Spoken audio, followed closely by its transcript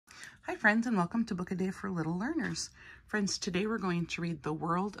Hi friends, and welcome to Book a Day for Little Learners. Friends, today we're going to read The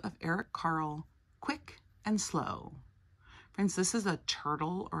World of Eric Carle, Quick and Slow. Friends, this is a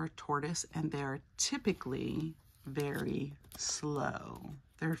turtle or a tortoise, and they're typically very slow.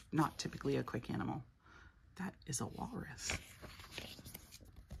 They're not typically a quick animal. That is a walrus.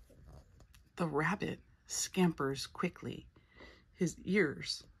 The rabbit scampers quickly. His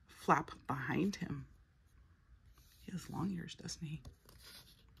ears flap behind him. He has long ears, doesn't he?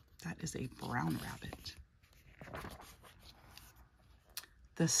 That is a brown rabbit.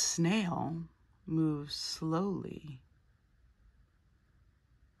 The snail moves slowly.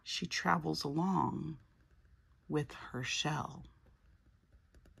 She travels along with her shell.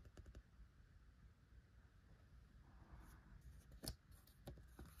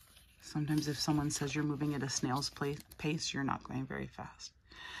 Sometimes if someone says you're moving at a snail's pace, you're not going very fast.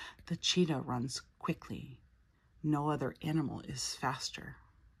 The cheetah runs quickly. No other animal is faster.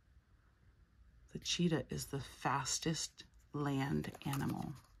 The cheetah is the fastest land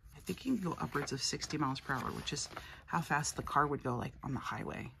animal. I think he can go upwards of 60 miles per hour, which is how fast the car would go, like on the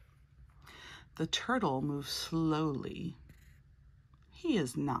highway. The turtle moves slowly. He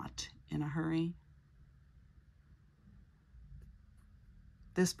is not in a hurry.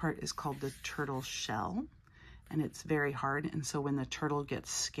 This part is called the turtle shell, and it's very hard. And so when the turtle gets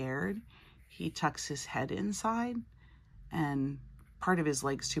scared, he tucks his head inside, and part of his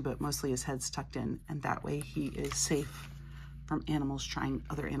legs too, but mostly his head's tucked in, and that way he is safe from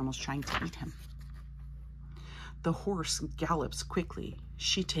other animals trying to eat him. The horse gallops quickly.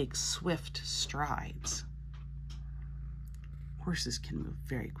 She takes swift strides. Horses can move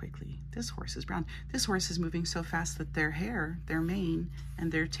very quickly. This horse is brown. This horse is moving so fast that their hair, their mane,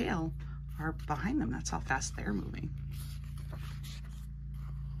 and their tail are behind them. That's how fast they're moving.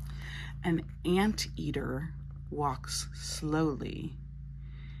 An anteater walks slowly.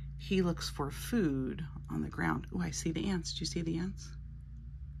 He looks for food on the ground. Oh, I see the ants. Do you see the ants?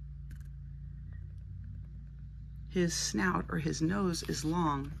 His snout or his nose is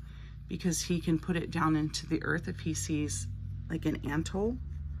long because he can put it down into the earth if he sees like an anthole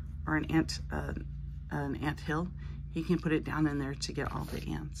or an ant hill. He can put it down in there to get all the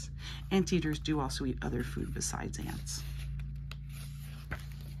ants. Anteaters do also eat other food besides ants.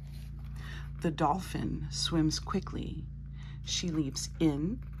 The dolphin swims quickly. She leaps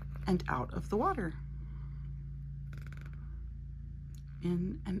in and out of the water.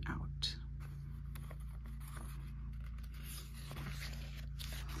 In and out.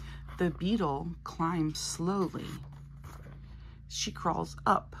 The beetle climbs slowly. She crawls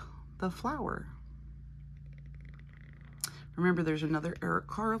up the flower. Remember, there's another Eric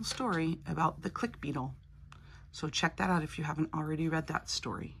Carle story about the click beetle. So check that out if you haven't already read that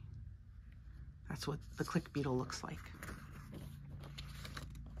story. That's what the click beetle looks like.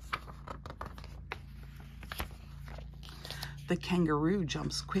 The kangaroo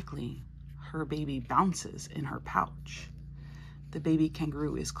jumps quickly. Her baby bounces in her pouch. The baby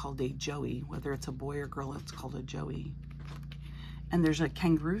kangaroo is called a joey. Whether it's a boy or girl, it's called a joey. And there's a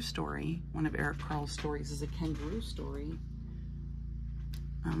kangaroo story. One of Eric Carle's stories is a kangaroo story.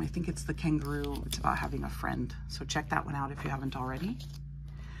 I think it's the kangaroo. It's about having a friend. So check that one out if you haven't already.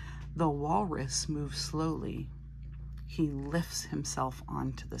 The walrus moves slowly. He lifts himself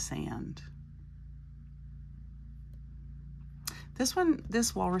onto the sand.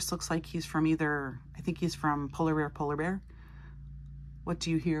 This walrus looks like he's from I think he's from Polar Bear. What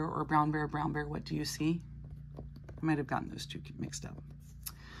do you hear? Or Brown Bear, what do you see? I might have gotten those two mixed up.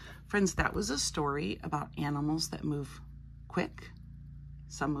 Friends, that was a story about animals that move quick.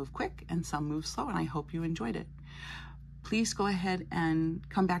 Some move quick and some move slow, and I hope you enjoyed it. Please go ahead and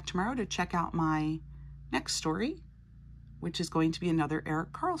come back tomorrow to check out my next story, which is going to be another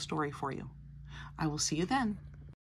Eric Carle story for you. I will see you then.